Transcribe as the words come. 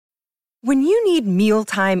When you need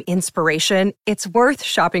mealtime inspiration, it's worth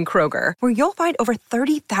shopping Kroger, where you'll find over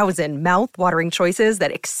 30,000 mouth-watering choices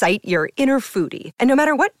that excite your inner foodie. And no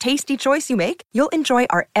matter what tasty choice you make, you'll enjoy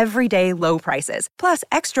our everyday low prices, plus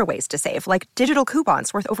extra ways to save, like digital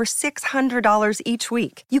coupons worth over $600 each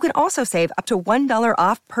week. You can also save up to $1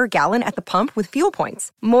 off per gallon at the pump with fuel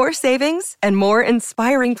points. More savings and more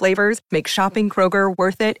inspiring flavors make shopping Kroger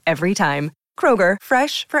worth it every time. Kroger,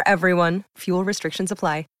 fresh for everyone. Fuel restrictions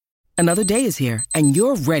apply. Another day is here, and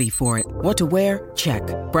you're ready for it. What to wear? Check.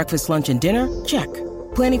 Breakfast, lunch, and dinner? Check.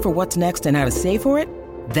 Planning for what's next and how to save for it?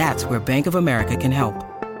 That's where Bank of America can help.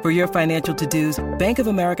 For your financial to-dos, Bank of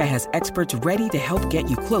America has experts ready to help get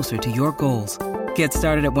you closer to your goals. Get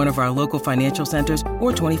started at one of our local financial centers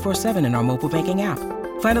or 24/7 in our mobile banking app.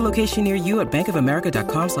 Find a location near you at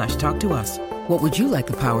bankofamerica.com/talktous. What would you like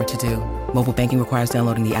the power to do? Mobile banking requires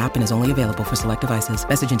downloading the app and is only available for select devices.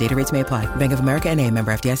 Message and data rates may apply. Bank of America N.A.,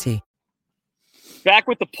 member FDIC. Back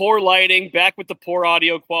with the poor lighting, back with the poor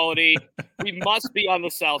audio quality. We must be on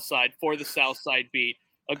the South Side for the South Side Beat.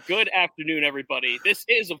 A good afternoon, everybody. This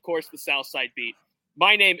is, of course, the South Side Beat.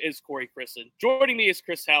 My name is Corey Christen. Joining me is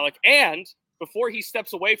Chris Halleck. And before he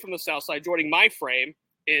steps away from the South Side, joining my frame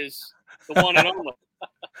is the one and only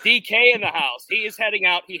DK in the house. He is heading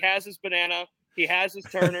out. He has his banana. He has his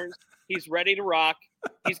Turners. He's ready to rock.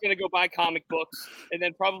 He's going to go buy comic books and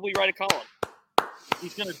then probably write a column.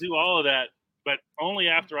 He's going to do all of that, but only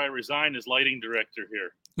after I resign as lighting director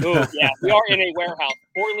here. Oh, yeah. We are in a warehouse,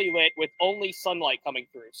 poorly lit, with only sunlight coming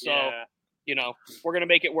through. So, you know, we're going to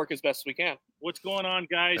make it work as best we can. What's going on,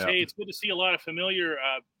 guys? Yeah. Hey, it's good to see a lot of familiar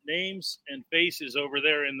names and faces over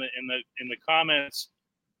there in the comments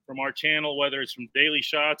from our channel, whether it's from Daily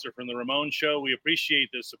Shots or from the Ramon Show. We appreciate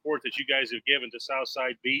the support that you guys have given to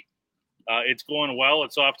Southside Beat. It's going well.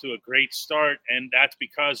 It's off to a great start, and that's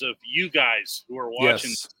because of you guys who are watching.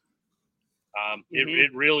 Yes.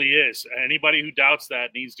 It really is. Anybody who doubts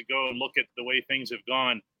that needs to go and look at the way things have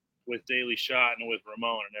gone with Daily Shot and with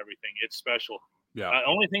Ramon and everything. It's special. Yeah.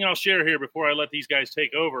 Only thing I'll share here before I let these guys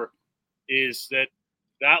take over is that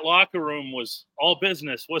locker room was all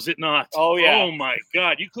business, was it not? Oh, yeah. Oh, my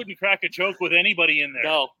God. You couldn't crack a joke with anybody in there.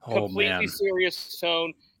 No, Oh, completely man. serious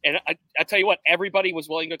tone. And I tell you what, everybody was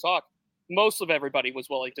willing to talk. Most of everybody was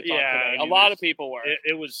willing to talk today. A lot of people were.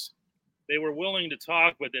 They were willing to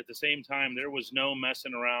talk, but at the same time, there was no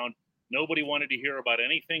messing around. Nobody wanted to hear about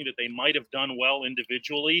anything that they might have done well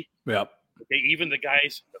individually. Yep. Okay, even a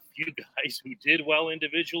few guys who did well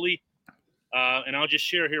individually. And I'll just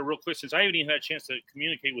share here real quick, since I haven't even had a chance to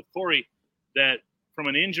communicate with Corey, that from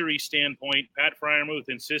an injury standpoint, Pat Fryermuth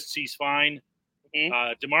insists he's fine.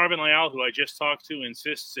 Mm-hmm. DeMarvin Leal, who I just talked to,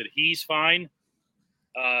 insists that he's fine.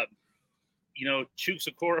 Chooks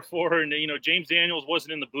Okorafor and, James Daniels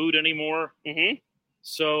wasn't in the boot anymore. Mm-hmm.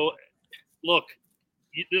 So, look,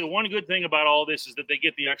 the one good thing about all this is that they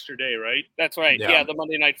get the extra day, right? That's right. Yeah. Yeah, the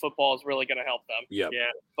Monday Night Football is really going to help them. Yep.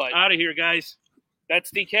 Yeah. But Out of here, guys.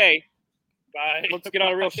 that's DK. Bye. Let's get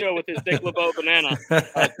on a real show with his Dick LeBeau banana.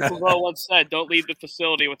 Dick LeBeau once said, don't leave the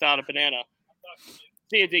facility without a banana.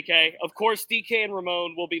 See you, DK. Of course, DK and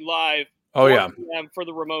Ramon will be live Oh, yeah. 4 p.m. for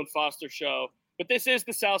the Ramon Foster Show. But this is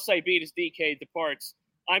the Southside Beat as DK departs.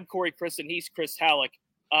 I'm Corey Christen. He's Chris Halleck.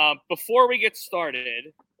 Before we get started,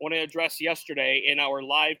 I want to address yesterday in our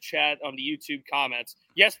live chat on the YouTube comments.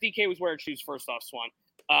 Yes, DK was wearing shoes first off, Swan.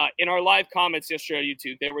 In our live comments yesterday on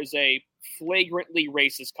YouTube, there was a flagrantly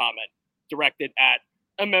racist comment directed at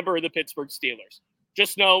a member of the Pittsburgh Steelers.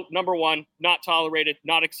 Just know, number one, not tolerated,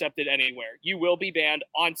 not accepted anywhere. You will be banned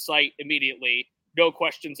on site immediately. No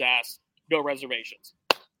questions asked, no reservations.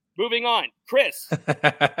 Moving on, Chris,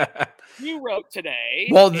 you wrote today.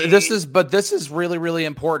 Well, this is really, really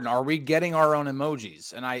important. Are we getting our own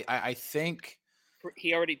emojis? And I think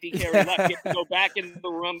DK already left. You have to go back in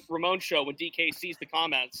the Ramon Show when DK sees the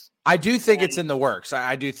comments. I do think it's in the works.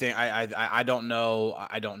 I do think I don't know.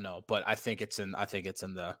 I don't know, but I think it's in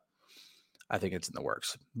the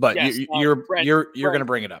works. But Yes, you're Brent, going to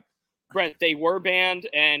bring it up. Brent, they were banned,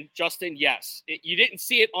 and Justin, yes. You didn't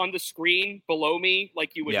see it on the screen below me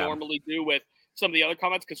like you would normally do with some of the other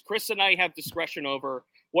comments, because Chris and I have discretion over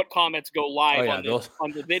what comments go live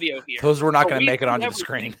on the video here. Those were not going to make it onto the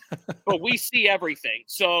screen. But we see everything.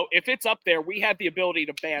 So if it's up there, we have the ability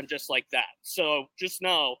to ban just like that. So just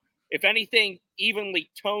know, if anything evenly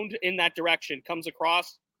toned in that direction comes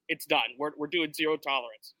across, it's done. We're doing zero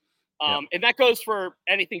tolerance. And that goes for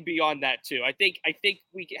anything beyond that too. I think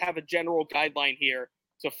we have a general guideline here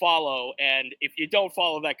to follow, and if you don't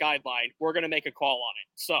follow that guideline, we're going to make a call on it.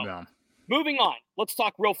 So, Moving on, let's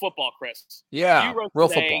talk real football, Chris. Yeah, you wrote real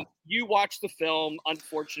today, football. You watched the film,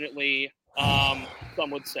 unfortunately,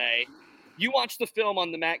 some would say. You watched the film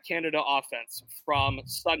on the Matt Canada offense from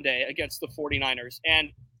Sunday against the 49ers.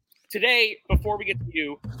 And today, before we get to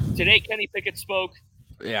you, today Kenny Pickett spoke.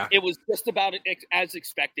 Yeah. It was just about as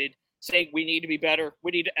expected, saying we need to be better.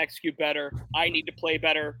 We need to execute better. I need to play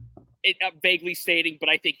better. Vaguely stating, but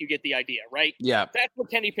I think you get the idea, right? Yeah. That's what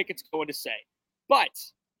Kenny Pickett's going to say. But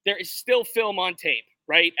there is still film on tape,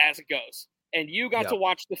 right, as it goes. And you got to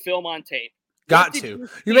watch the film on tape. Got to.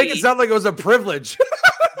 You make it sound like it was a privilege.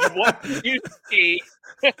 What did you see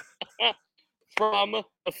from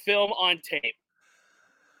a film on tape?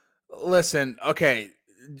 Listen, okay.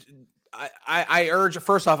 I urge,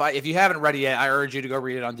 first off, if you haven't read it yet, I urge you to go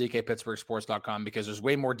read it on DKPittsburghSports.com because there's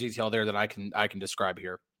way more detail there than I can describe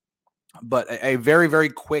here. But a very, very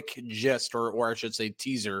quick gist, or I should say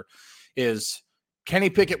teaser, is Kenny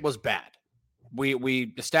Pickett was bad.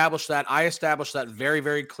 We established that. I established that very,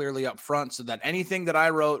 very clearly up front so that anything that I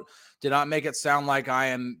wrote did not make it sound like I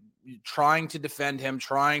am trying to defend him,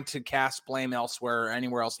 trying to cast blame elsewhere or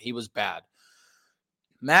anywhere else. He was bad.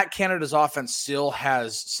 Matt Canada's offense still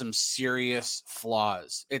has some serious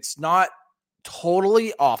flaws. It's not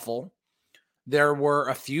totally awful. There were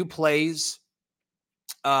a few plays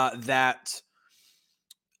that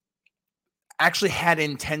actually had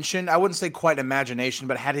intention. I wouldn't say quite imagination,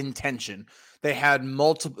 but had intention. They had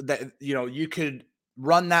multiple, you could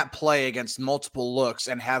run that play against multiple looks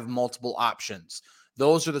and have multiple options.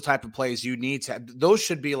 Those are the type of plays you need to have. Those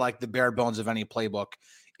should be like the bare bones of any playbook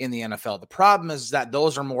in the NFL. The problem is that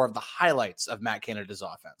those are more of the highlights of Matt Canada's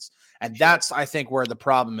offense. And that's, I think, where the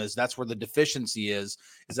problem is. That's where the deficiency is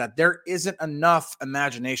that there isn't enough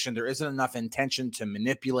imagination. There isn't enough intention to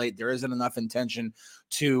manipulate. There isn't enough intention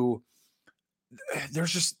to,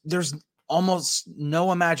 there's almost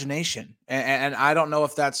no imagination. And I don't know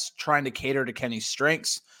if that's trying to cater to Kenny's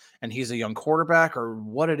strengths and he's a young quarterback or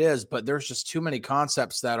what it is, but there's just too many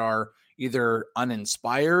concepts that are either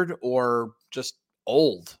uninspired or just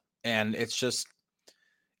old. And it's just,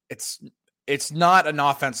 it's not an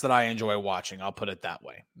offense that I enjoy watching. I'll put it that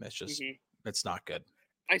way. It's just, it's not good.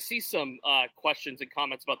 I see some questions and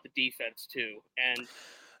comments about the defense too. And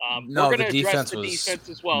no, we're going to the address defense the defense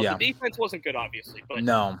as well. Yeah. The defense wasn't good, obviously, but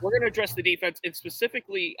no, we're going to address the defense and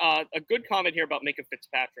specifically a good comment here about Minkah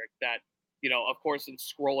Fitzpatrick that, of course, in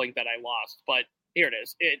scrolling that I lost, but here it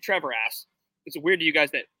is. Trevor asks, it's weird to you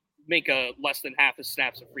guys that Minkah less than half his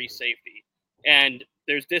snaps a free safety. And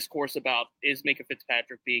there's discourse about, is Minkah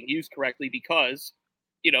Fitzpatrick being used correctly because,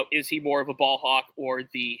 is he more of a ball hawk or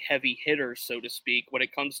the heavy hitter, so to speak, when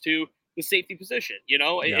it comes to the safety position,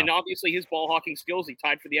 and obviously his ball hawking skills, he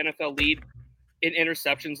tied for the NFL lead in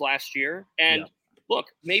interceptions last year. And look,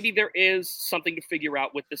 maybe there is something to figure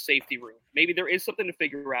out with the safety room. Maybe there is something to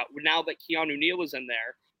figure out now that Keanu Neal is in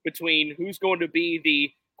there between who's going to be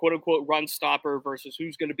the quote unquote run stopper versus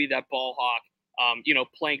who's going to be that ball hawk,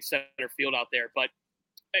 playing center field out there. But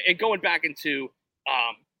and going back into,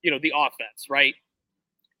 the offense, right?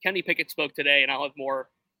 Kenny Pickett spoke today, and I'll have more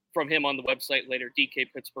from him on the website later,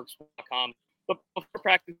 DKPittsburghSports.com. But before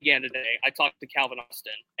practice began today, I talked to Calvin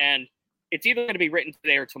Austin, and it's either going to be written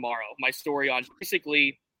today or tomorrow. My story on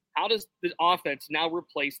basically how does the offense now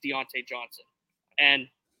replace Deontay Johnson? And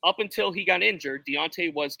up until he got injured,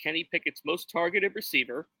 Deontay was Kenny Pickett's most targeted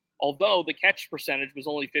receiver, although the catch percentage was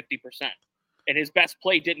only 50%. And his best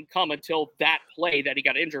play didn't come until that play that he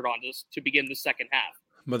got injured on to begin the second half.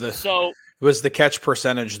 But was the catch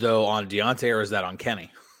percentage, though, on Deontay or is that on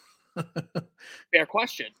Kenny? Fair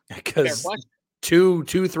question. Because two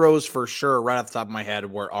throws for sure right off the top of my head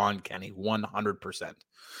were on Kenny, 100%.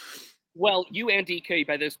 Well, you and DK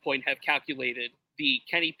by this point have calculated the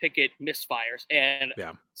Kenny Pickett misfires, and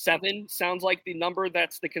 7 sounds like the number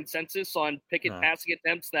that's the consensus on Pickett passing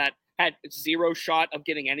attempts that had zero shot of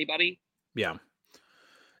getting anybody. Yeah.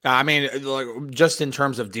 I mean, just in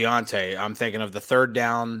terms of Deontay, I'm thinking of the third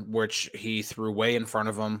down, which he threw way in front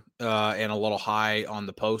of him and a little high on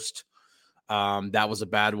the post. That was a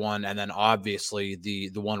bad one. And then obviously the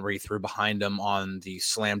one where he threw behind him on the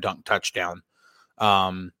slam dunk touchdown.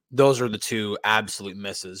 Those are the two absolute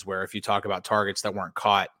misses where if you talk about targets that weren't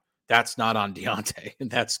caught, that's not on Deontay.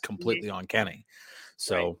 That's completely on Kenny.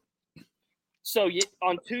 So. Right. So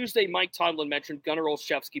on Tuesday, Mike Tomlin mentioned Gunnar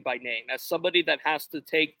Olszewski by name as somebody that has to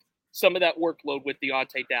take some of that workload with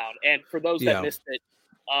Deontay down. And for those that missed it,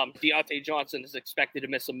 Deontay Johnson is expected to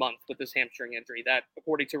miss a month with his hamstring injury. That,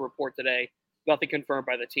 according to a report today, nothing confirmed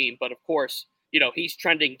by the team. But, of course, he's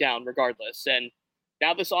trending down regardless. And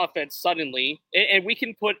now this offense suddenly – and we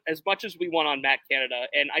can put as much as we want on Matt Canada.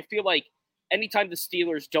 And I feel like anytime the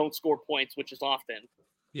Steelers don't score points, which is often –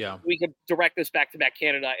 we could direct this back to Matt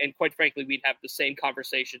Canada, and quite frankly, we'd have the same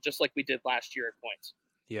conversation just like we did last year at points.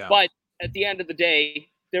 Yeah. But at the end of the day,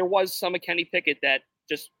 there was some of Kenny Pickett that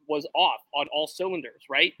just was off on all cylinders,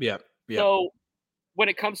 right? Yeah. So when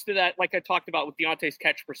it comes to that, like I talked about with Deontay's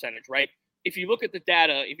catch percentage, right? If you look at the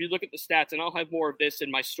data, if you look at the stats, and I'll have more of this in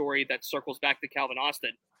my story that circles back to Calvin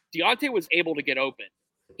Austin, Deontay was able to get open.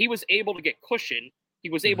 He was able to get cushion. He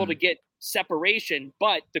was able to get separation,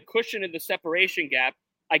 but the cushion and the separation gap,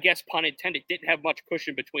 I guess pun intended, didn't have much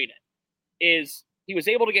cushion between it. He was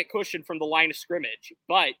able to get cushion from the line of scrimmage,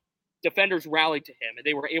 but defenders rallied to him and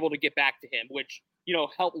they were able to get back to him, which,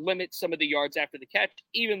 helped limit some of the yards after the catch,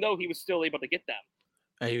 even though he was still able to get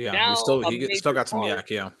them. Yeah, he still got some yak,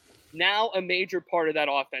 yeah. Now a major part of that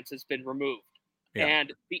offense has been removed. Yeah.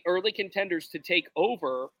 And the early contenders to take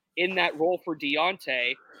over in that role for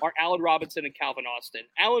Deontay are Allen Robinson and Calvin Austin.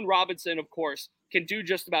 Allen Robinson, of course, can do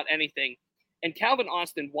just about anything. And Calvin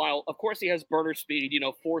Austin, while, of course, he has burner speed,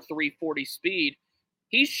 4.3 40 speed,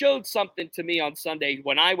 he showed something to me on Sunday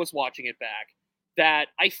when I was watching it back that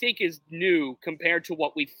I think is new compared to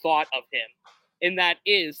what we thought of him. And that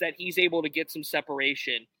is that he's able to get some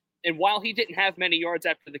separation. And while he didn't have many yards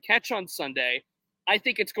after the catch on Sunday, I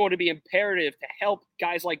think it's going to be imperative to help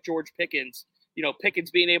guys like George Pickens,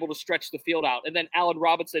 Pickens being able to stretch the field out, and then Allen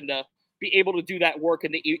Robinson to be able to do that work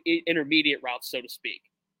in the intermediate routes, so to speak.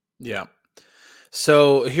 Yeah.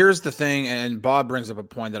 So here's the thing, and Bob brings up a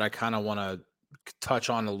point that I kind of want to touch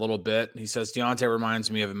on a little bit. He says, Deontay reminds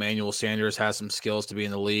me of Emmanuel Sanders, has some skills to be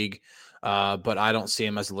in the league, but I don't see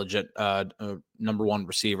him as a legit number one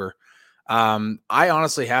receiver. I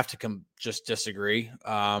honestly have to just disagree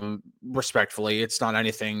respectfully. It's not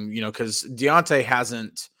anything, because Deontay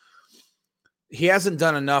hasn't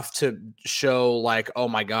done enough to show like, oh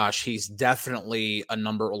my gosh, he's definitely a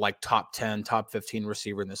number like top 10, top 15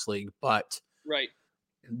 receiver in this league. But right.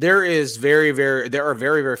 There are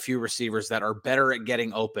very, very few receivers that are better at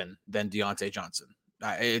getting open than Deontay Johnson.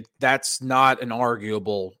 That's not an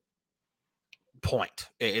arguable point.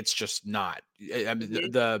 It's just not. I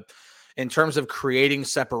mean, in terms of creating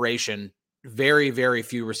separation, very, very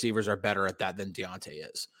few receivers are better at that than Deontay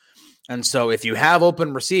is. And so if you have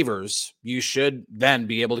open receivers, you should then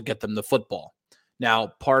be able to get them the football. Now,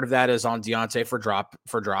 part of that is on Deontay for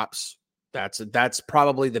drops. That's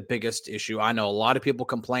probably the biggest issue. I know a lot of people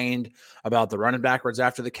complained about the running backwards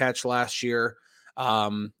after the catch last year.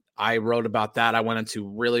 I wrote about that. I went into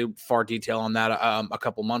really far detail on that a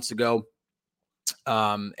couple months ago.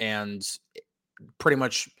 And pretty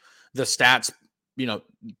much the stats,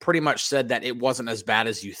 pretty much said that it wasn't as bad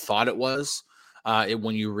as you thought it was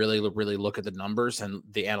when you really look at the numbers and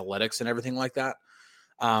the analytics and everything like that.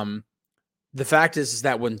 The fact is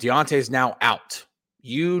that when Deontay is now out,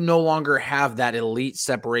 you no longer have that elite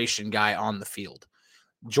separation guy on the field.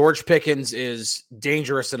 George Pickens is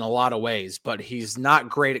dangerous in a lot of ways, but he's not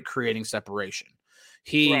great at creating separation.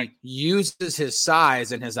 He uses his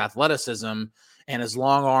size and his athleticism and his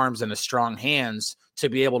long arms and his strong hands to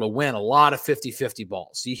be able to win a lot of 50-50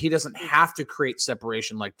 balls. He doesn't have to create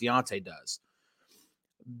separation like Deontay does.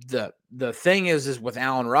 The thing is with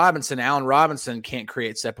Allen Robinson can't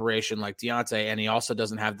create separation like Deontay, and he also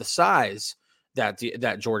doesn't have the size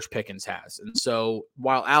that George Pickens has. And so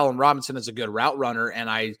while Allen Robinson is a good route runner, and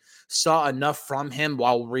I saw enough from him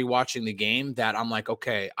while rewatching the game that I'm like,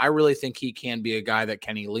 okay, I really think he can be a guy that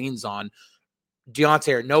Kenny leans on.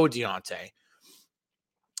 Deontay or no Deontay,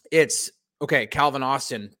 it's okay. Calvin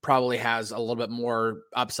Austin probably has a little bit more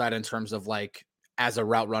upside in terms of like as a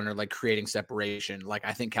route runner, like creating separation. Like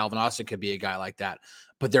I think Calvin Austin could be a guy like that,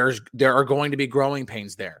 but there are going to be growing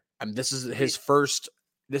pains there. I mean, this is his first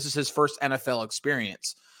NFL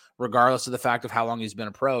experience, regardless of the fact of how long he's been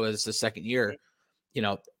a pro. It's the second year.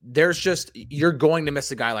 You're going to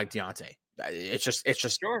miss a guy like Deontay. It's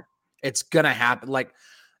just sure. It's gonna happen. Like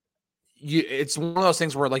it's one of those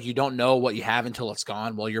things where like you don't know what you have until it's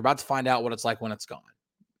gone. Well, you're about to find out what it's like when it's gone.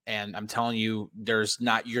 And I'm telling you,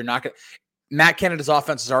 Matt Canada's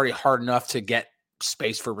offense is already hard enough to get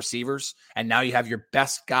space for receivers, and now you have your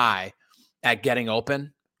best guy at getting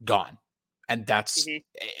open gone. And that's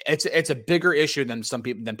it's a bigger issue than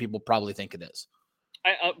people probably think it is.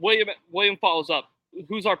 William follows up.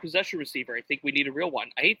 Who's our possession receiver? I think we need a real one.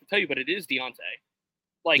 I hate to tell you, but it is Deontay.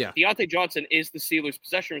 Deontay Johnson is the Steelers'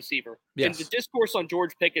 possession receiver. Yes. And the discourse on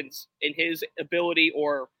George Pickens and his ability,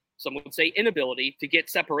 or some would say inability, to get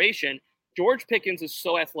separation, George Pickens is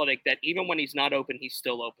so athletic that even when he's not open, he's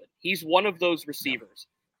still open. He's one of those receivers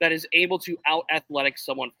that is able to out-athletic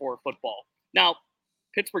someone for football. Now,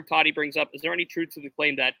 Pittsburgh Toddy brings up, is there any truth to the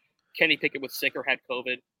claim that Kenny Pickett was sick or had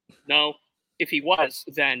COVID? No. If he was,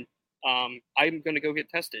 then I'm going to go get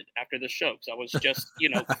tested after this show because I was just,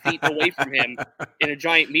 feet away from him in a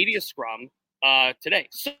giant media scrum today.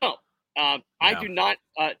 So I do not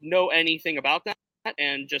know anything about that.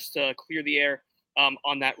 And just to clear the air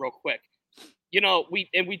on that real quick, we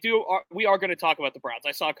are going to talk about the Browns.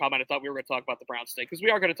 I saw a comment. I thought we were going to talk about the Browns today because we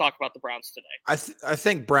are going to talk about the Browns today. I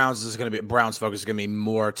think Browns focus is going to be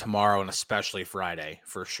more tomorrow and especially Friday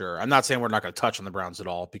for sure. I'm not saying we're not going to touch on the Browns at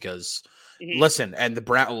all because listen, and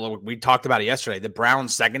we talked about it yesterday. The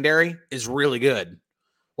Browns secondary is really good.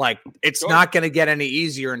 Like, it's not going to get any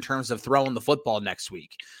easier in terms of throwing the football next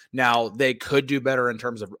week. Now, they could do better in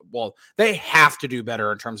terms of, they have to do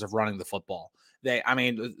better in terms of running the football.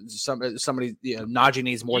 Somebody, Najee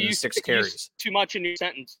needs more than 6 carries. Too much in your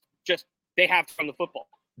sentence. Just, they have to run the football.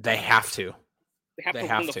 They have to. They have to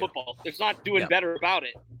run the football. It's not doing better about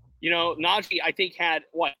it. Najee, I think, had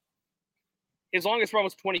his longest run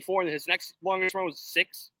was 24, and his next longest run was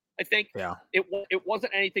 6, I think. Yeah. It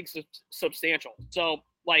wasn't anything substantial. So,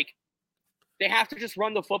 they have to just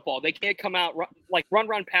run the football. They can't come out run,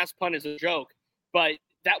 pass, punt is a joke, but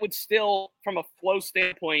that would still, from a flow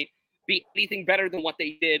standpoint, be anything better than what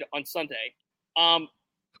they did on Sunday. I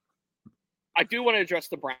do want to address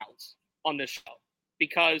the Browns on this show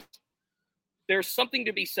because there's something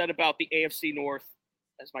to be said about the AFC North,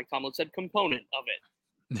 as Mike Tomlin said, component of it.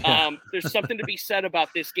 There's something to be said about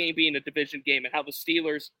this game being a division game and how the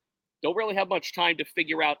Steelers don't really have much time to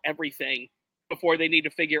figure out everything before they need to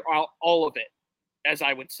figure out all of it, as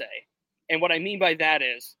I would say. And what I mean by that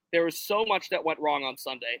is there was so much that went wrong on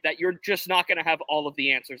Sunday that you're just not going to have all of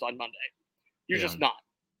the answers on Monday. You're just not.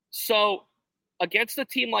 So against a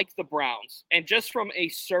team like the Browns, and just from a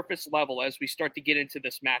surface level as we start to get into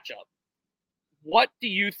this matchup, what do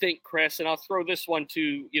you think, Chris? And I'll throw this one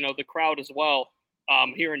to the crowd as well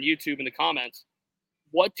here on YouTube in the comments.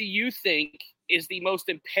 What do you think is the most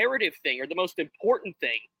imperative thing or the most important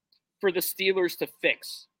thing for the Steelers to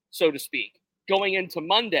fix, so to speak, going into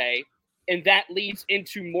Monday, and that leads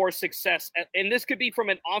into more success? And this could be from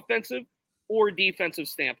an offensive or defensive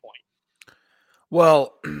standpoint.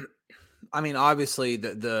 Well, I mean, obviously,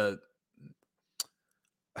 you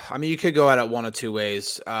could go at it one of two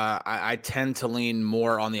ways. I tend to lean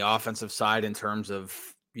more on the offensive side in terms of,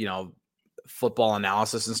 football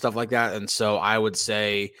analysis and stuff like that. And so I would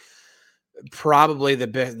say probably the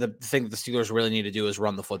thing that the Steelers really need to do is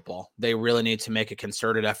run the football. They really need to make a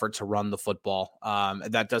concerted effort to run the football.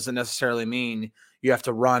 That doesn't necessarily mean you have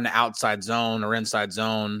to run outside zone or inside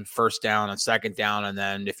zone, first down and second down. And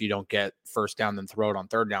then if you don't get first down, then throw it on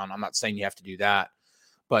third down. I'm not saying you have to do that,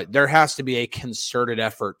 but there has to be a concerted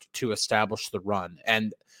effort to establish the run.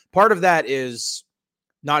 And part of that is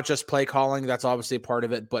not just play calling. That's obviously a part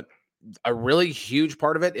of it, but a really huge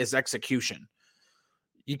part of it is execution.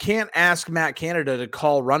 You can't ask Matt Canada to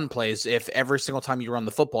call run plays if every single time you run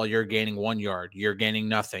the football, you're gaining 1 yard, you're gaining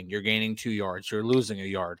nothing, you're gaining 2 yards, you're losing a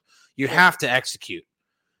yard. You have to execute.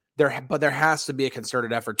 But there has to be a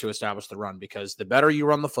concerted effort to establish the run, because the better you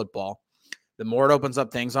run the football, the more it opens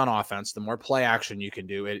up things on offense, the more play action you can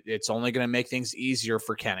do. It's only going to make things easier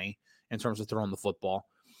for Kenny in terms of throwing the football.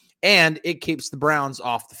 And it keeps the Browns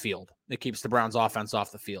off the field. It keeps the Browns offense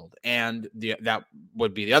off the field. And that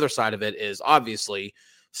would be the other side of it, is obviously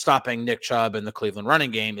stopping Nick Chubb in the Cleveland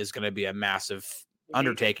running game is going to be a massive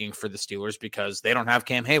undertaking for the Steelers, because they don't have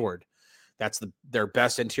Cam Hayward. That's their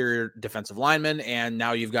best interior defensive lineman. And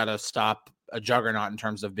now you've got to stop a juggernaut in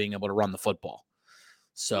terms of being able to run the football.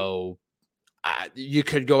 So you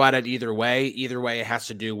could go at it either way. Either way, it has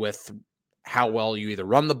to do with how well you either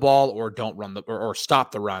run the ball or don't run or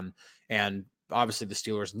stop the run. And obviously the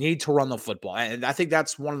Steelers need to run the football. And I think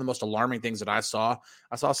that's one of the most alarming things that I saw.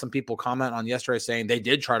 I saw some people comment on yesterday saying they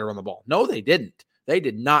did try to run the ball. No, they didn't. They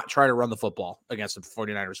did not try to run the football against the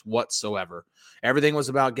 49ers whatsoever. Everything was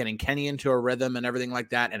about getting Kenny into a rhythm and everything like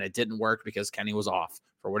that. And it didn't work because Kenny was off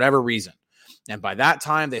for whatever reason. And by that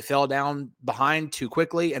time, they fell down behind too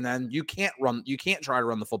quickly. And then you can't try to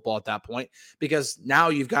run the football at that point, because now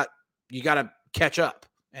you got to catch up.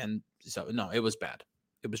 And so, no, it was bad.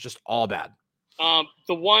 It was just all bad.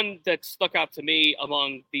 The one that stuck out to me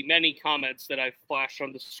among the many comments that I flashed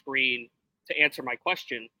on the screen to answer my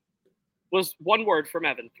question was one word from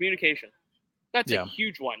Evan: communication. That's a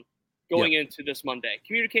huge one going into this Monday.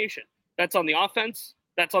 Communication. That's on the offense.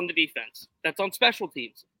 That's on the defense. That's on special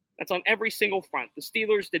teams. That's on every single front. The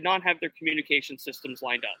Steelers did not have their communication systems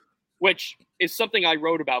lined up, which is something I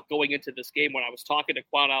wrote about going into this game when I was talking to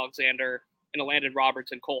Quan Alexander and Landon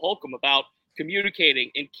Roberts and Cole Holcomb about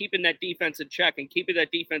communicating and keeping that defense in check and keeping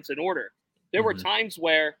that defense in order. There were times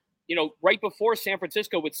where, right before San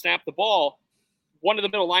Francisco would snap the ball, one of the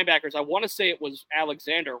middle linebackers, I want to say it was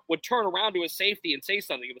Alexander, would turn around to his safety and say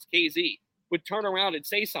something. It was KZ, would turn around and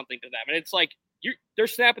say something to them. And it's like, they're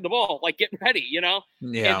snapping the ball, like get ready,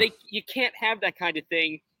 Yeah. And you can't have that kind of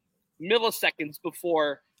thing milliseconds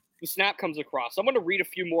before the snap comes across. I'm going to read a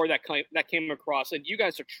few more that came across, and you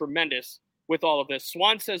guys are tremendous with all of this.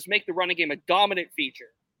 Swan says, make the running game a dominant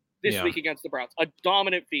feature this week against the Browns, a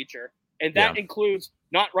dominant feature. And that includes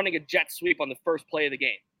not running a jet sweep on the first play of the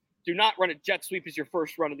game. Do not run a jet sweep as your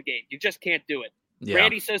first run of the game. You just can't do it. Yeah.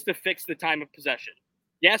 Randy says to fix the time of possession.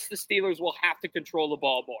 Yes, the Steelers will have to control the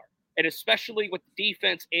ball more, and especially with the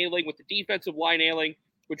defense ailing, with the defensive line ailing,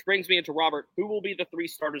 which brings me into Robert, who will be the 3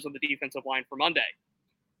 starters on the defensive line for Monday?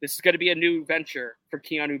 This is going to be a new venture for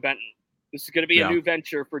Keanu Benton. This is going to be a new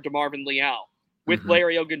venture for DeMarvin Leal with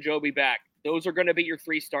Larry Ogunjobi back. Those are going to be your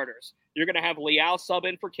 3 starters. You're going to have Leal sub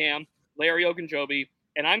in for Cam, Larry Ogunjobi,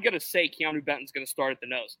 and I'm going to say Keanu Benton's going to start at the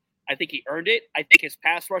nose. I think he earned it. I think his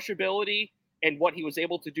pass rush ability and what he was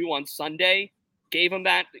able to do on Sunday gave him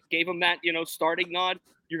that, starting nod.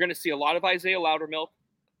 You're going to see a lot of Isaiah Loudermilk.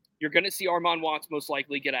 You're going to see Armand Watts most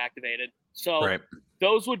likely get activated. So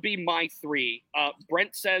those would be my 3.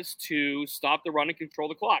 Brent says to stop the run and control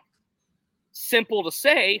the clock. Simple to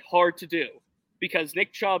say, hard to do, because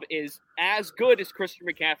Nick Chubb is as good as Christian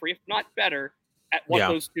McCaffrey, if not better, at what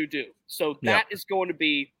those two do. So that is going to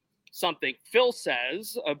be something. Phil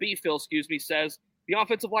says, says the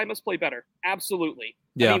offensive line must play better. Absolutely.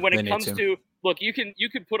 Yeah, I mean, when it comes to look, you can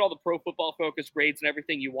put all the Pro Football Focus grades and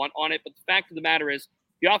everything you want on it, but the fact of the matter is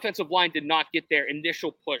the offensive line did not get their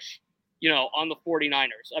initial push, on the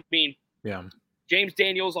 49ers. I mean, James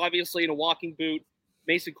Daniels obviously in a walking boot.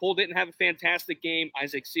 Mason Cole didn't have a fantastic game.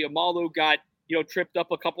 Isaac Seumalo got, tripped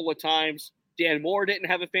up a couple of times. Dan Moore didn't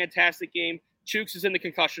have a fantastic game. Chooks is in the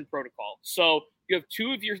concussion protocol. So you have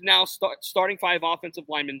 2 of your now starting 5 offensive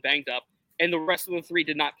linemen banged up, and the rest of the 3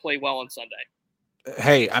 did not play well on Sunday.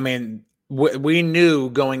 Hey, I mean, we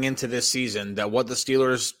knew going into this season that what the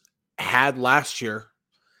Steelers had last year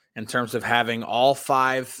in terms of having all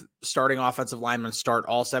 5 starting offensive linemen start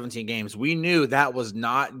all 17 games, we knew that was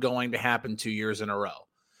not going to happen 2 years in a row.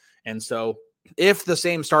 And so if the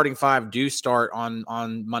same starting 5 do start on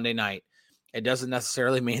Monday night, it doesn't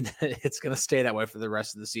necessarily mean that it's going to stay that way for the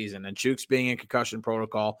rest of the season. And Chooks being in concussion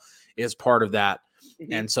protocol is part of that.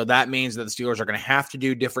 Mm-hmm. And so that means that the Steelers are going to have to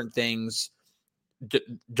do different things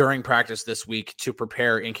during practice this week to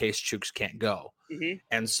prepare in case Chooks can't go. Mm-hmm.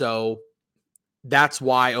 And so that's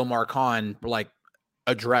why Omar Khan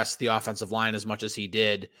addressed the offensive line as much as he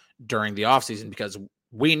did during the offseason, because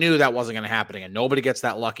we knew that wasn't going to happen again. Nobody gets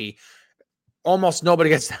that lucky. Almost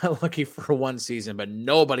nobody gets that lucky for 1 season, but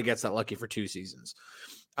nobody gets that lucky for 2 seasons.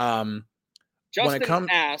 Justin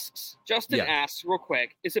asks real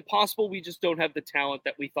quick, is it possible we just don't have the talent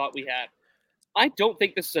that we thought we had? I don't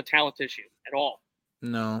think this is a talent issue at all.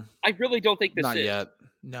 No. I really don't think this is. Not yet.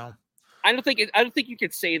 No. I don't think you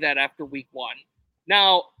could say that after week 1.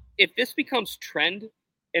 Now, if this becomes trend,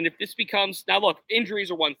 and if this becomes, now look,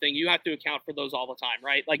 injuries are one thing. You have to account for those all the time,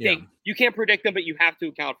 right? You can't predict them, but you have to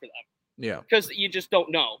account for them. Yeah. Because you just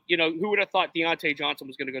don't know. Who would have thought Deontay Johnson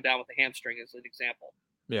was going to go down with a hamstring as an example?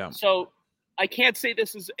 Yeah. So I can't say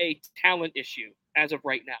this is a talent issue as of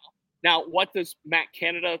right now. Now, what does Matt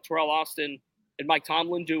Canada, Terrell Austin, and Mike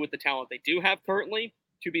Tomlin do with the talent they do have currently?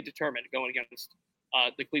 To be determined going against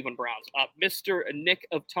the Cleveland Browns. Mr. Nick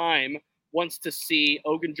of Time wants to see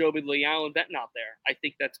Ogunjobi, Leal, and Benton out there. I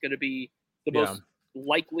think that's going to be the most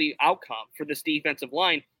likely outcome for this defensive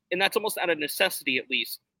line, and that's almost out of necessity, at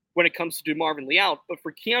least, when it comes to DeMarvin Leal. But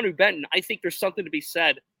for Keanu Benton, I think there's something to be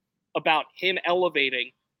said about him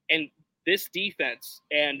elevating and this defense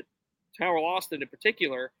and Terrell Austin in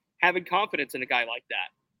particular having confidence in a guy like that.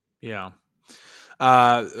 Yeah.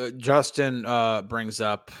 Justin brings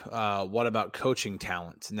up what about coaching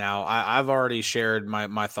talent? Now, I've already shared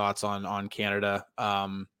my thoughts on Canada.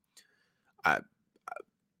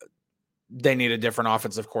 They need a different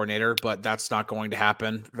offensive coordinator, but that's not going to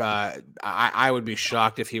happen. I would be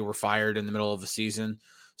shocked if he were fired in the middle of the season.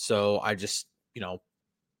 So I just,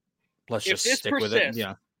 let's just stick with it.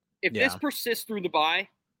 Yeah. If this persists through the bye,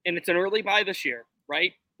 and it's an early bye this year,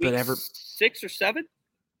 right? Week 6 or 7.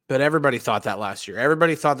 But everybody thought that last year.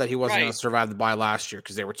 Everybody thought that he wasn't going to survive the bye last year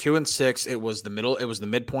because they were 2-6. It was the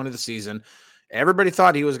midpoint of the season. Everybody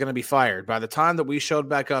thought he was going to be fired. By the time that we showed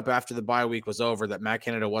back up after the bye week was over, that Matt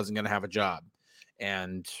Canada wasn't going to have a job.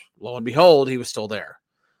 And lo and behold, he was still there.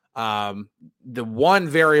 The one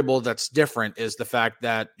variable that's different is the fact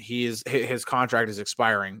that his contract is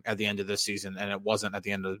expiring at the end of this season, and it wasn't at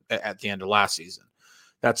the end of last season.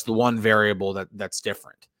 That's the one variable that's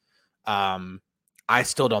different. I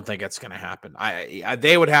still don't think it's going to happen.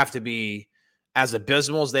 They would have to be as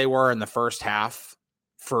abysmal as they were in the first half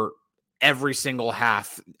for every single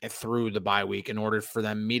half through the bye week in order for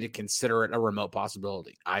me to consider it a remote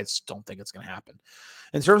possibility. I just don't think it's going to happen.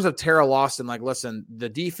 In terms of Tara Lawson, like, listen, the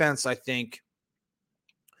defense, I think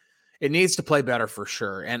it needs to play better for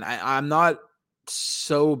sure. And I'm not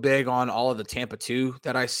so big on all of the Tampa 2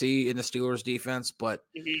 that I see in the Steelers defense, but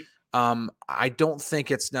I don't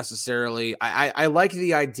think it's necessarily, I like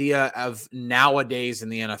the idea of nowadays in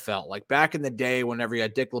the NFL, like back in the day, whenever you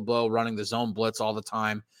had Dick LeBeau running the zone blitz all the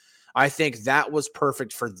time, I think that was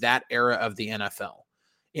perfect for that era of the NFL.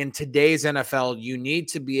 In today's NFL, you need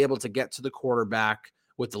to be able to get to the quarterback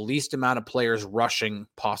with the least amount of players rushing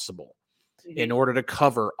possible in order to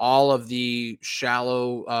cover all of the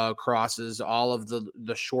shallow crosses, all of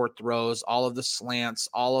the short throws, all of the slants,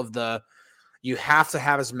 you have to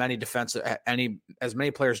have as many as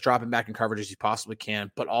many players dropping back in coverage as you possibly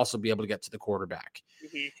can, but also be able to get to the quarterback.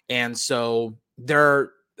 And so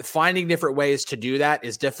they're finding different ways to do that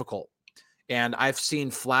is difficult. And I've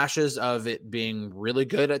seen flashes of it being really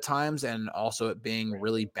good at times and also it being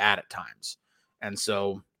really bad at times. And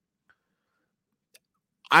so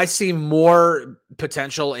I see more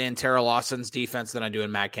potential in Tara Lawson's defense than I do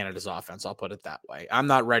in Matt Canada's offense. I'll put it that way. I'm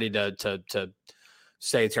not ready to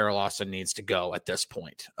say Tara Lawson needs to go at this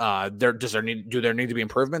point. Do there need to be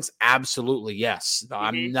improvements? Absolutely, yes.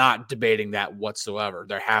 I'm not debating that whatsoever.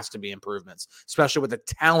 There has to be improvements, especially with the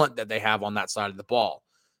talent that they have on that side of the ball.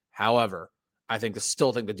 However, I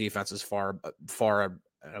still think the defense is far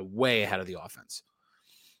way ahead of the offense.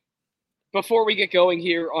 Before we get going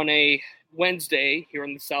here on a Wednesday here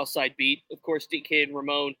on the Southside Beat, of course, DK and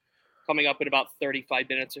Ramon coming up in about 35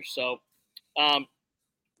 minutes or so.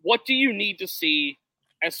 What do you need to see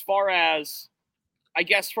as far as, I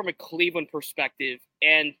guess, from a Cleveland perspective?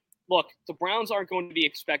 And look, the Browns aren't going to be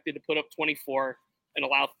expected to put up 24 and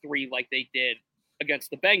allow 3 like they did against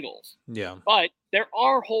the Bengals. Yeah. But there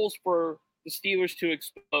are holes for the Steelers to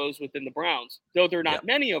expose within the Browns, though there are not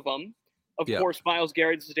many of them. Of course, Myles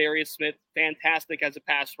Garrett, Zadarius Smith, fantastic as a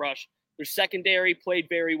pass rush. Their secondary played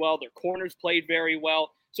very well. Their corners played very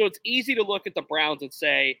well. So it's easy to look at the Browns and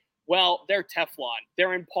say, well, they're Teflon.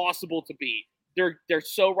 They're impossible to beat. They're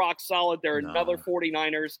so rock solid. They're another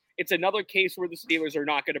 49ers. It's another case where the Steelers are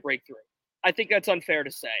not going to break through. I think that's unfair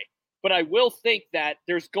to say. But I will think that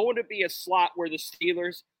there's going to be a slot where the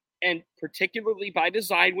Steelers, and particularly by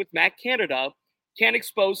design with Matt Canada, can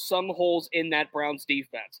expose some holes in that Browns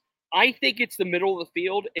defense. I think it's the middle of the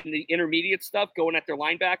field and the intermediate stuff going at their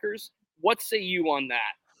linebackers. What say you on that?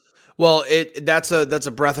 Well, that's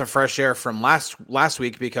a breath of fresh air from last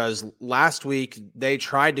week, because last week they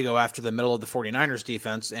tried to go after the middle of the 49ers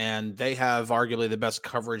defense, and they have arguably the best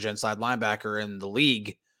coverage inside linebacker in the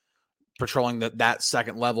league, patrolling that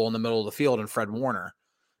second level in the middle of the field, and Fred Warner.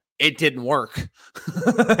 It didn't work.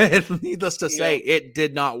 Needless to say, it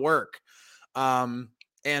did not work.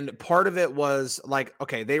 And part of it was like,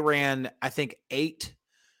 okay, they ran, I think, 8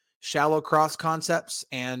 shallow cross concepts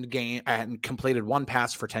and completed 1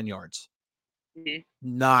 pass for 10 yards.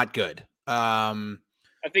 Not good. I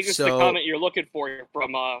think it's the comment you're looking for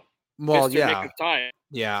from Mr. Nick of Time.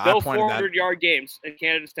 Yeah. No 400-yard games in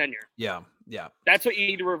Canada's tenure. Yeah. That's what you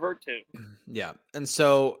need to revert to. Yeah. And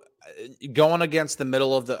so going against the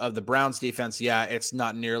middle of the Browns defense, it's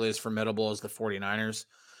not nearly as formidable as the 49ers,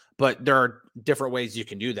 but there are different ways you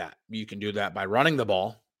can do that. You can do that by running the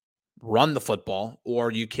ball, run the football,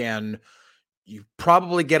 or you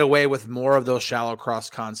probably get away with more of those shallow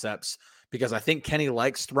cross concepts, because I think Kenny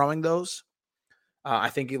likes throwing those. I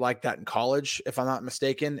think he liked that in college, if I'm not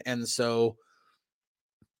mistaken. And so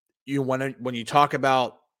when you talk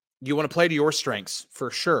about, you want to play to your strengths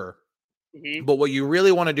for sure. But what you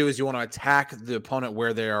really want to do is you want to attack the opponent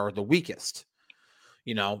where they are the weakest.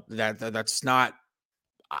 That's not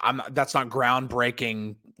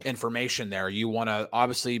groundbreaking information there. You want to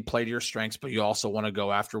obviously play to your strengths, but you also want to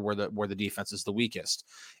go after where the defense is the weakest.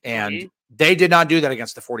 And they did not do that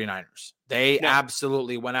against the 49ers. They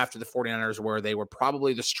absolutely went after the 49ers where they were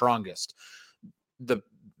probably the strongest. The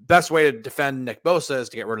best way to defend Nick Bosa is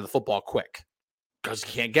to get rid of the football quick, because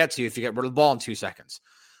he can't get to you if you get rid of the ball in 2 seconds.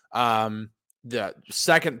 The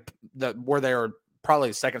second where they are probably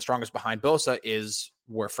the second strongest behind Bosa is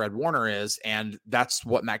where Fred Warner is, and that's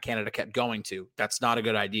what Matt Canada kept going to. That's not a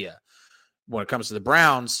good idea. When it comes to the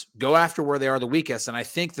Browns, go after where they are the weakest, and I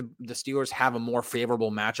think the Steelers have a more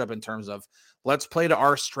favorable matchup in terms of let's play to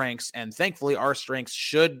our strengths, and thankfully our strengths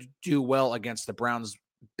should do well against the Browns'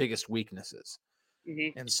 biggest weaknesses.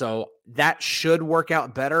 And so that should work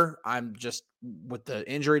out better. I'm just, with the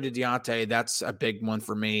injury to Deontay, that's a big one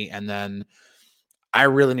for me. And then I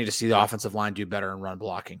really need to see the offensive line do better in run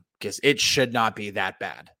blocking, because it should not be that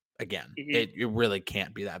bad again. Mm-hmm. It really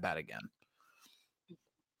can't be that bad again.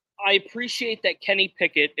 I appreciate that Kenny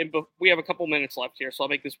Pickett, and we have a couple minutes left here, so I'll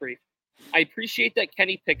make this brief. I appreciate that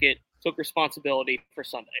Kenny Pickett took responsibility for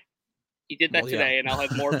Sunday. He did that today, and I'll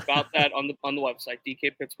have more about that on the website,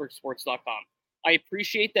 dkpittsburghsports.com. I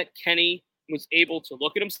appreciate that Kenny was able to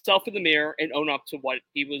look at himself in the mirror and own up to what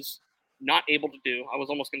he was not able to do. I was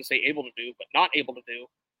almost going to say able to do, but not able to do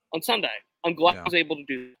on Sunday. I'm glad he was able to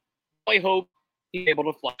do that. I hope he's able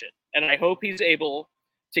to flush it, and I hope he's able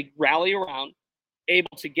to rally around,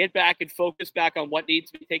 able to get back and focus back on what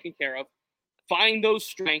needs to be taken care of, find those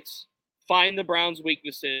strengths, find the Browns'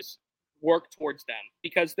 weaknesses, work towards them,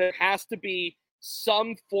 because there has to be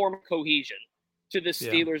some form of cohesion to the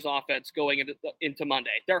Steelers' offense going into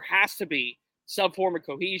Monday. There has to be some form of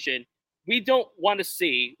cohesion. We don't want to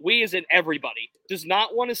see, we as in everybody, does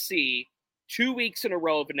not want to see 2 weeks in a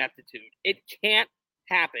row of ineptitude. It can't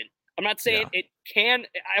happen. I'm not saying it can.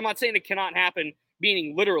 I'm not saying it cannot happen,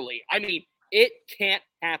 meaning literally. I mean, it can't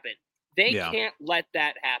happen. They can't let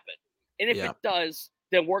that happen. And if it does,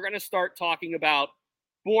 then we're going to start talking about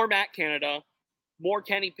more Matt Canada, more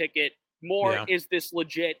Kenny Pickett, more is this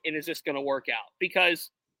legit and is this going to work out?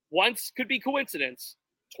 Because once could be coincidence,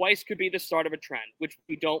 twice could be the start of a trend, which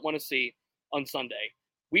we don't want to see on Sunday.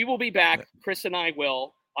 We will be back, Chris and I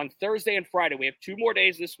will, on Thursday and Friday. We have 2 more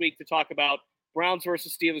days this week to talk about Browns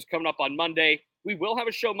versus Steelers coming up on Monday. We will have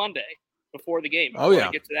a show Monday before the game. Before we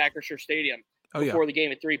get to the Acrisure Stadium before the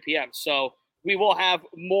game at 3 p.m. So we will have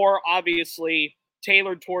more, obviously,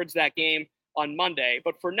 tailored towards that game on Monday.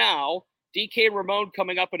 But for now, DK Ramon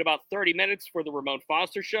coming up in about 30 minutes for the Ramon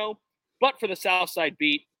Foster Show. But for the Southside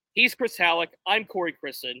Beat, he's Chris Halleck. I'm Corey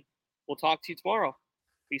Christen. We'll talk to you tomorrow.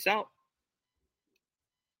 Peace out.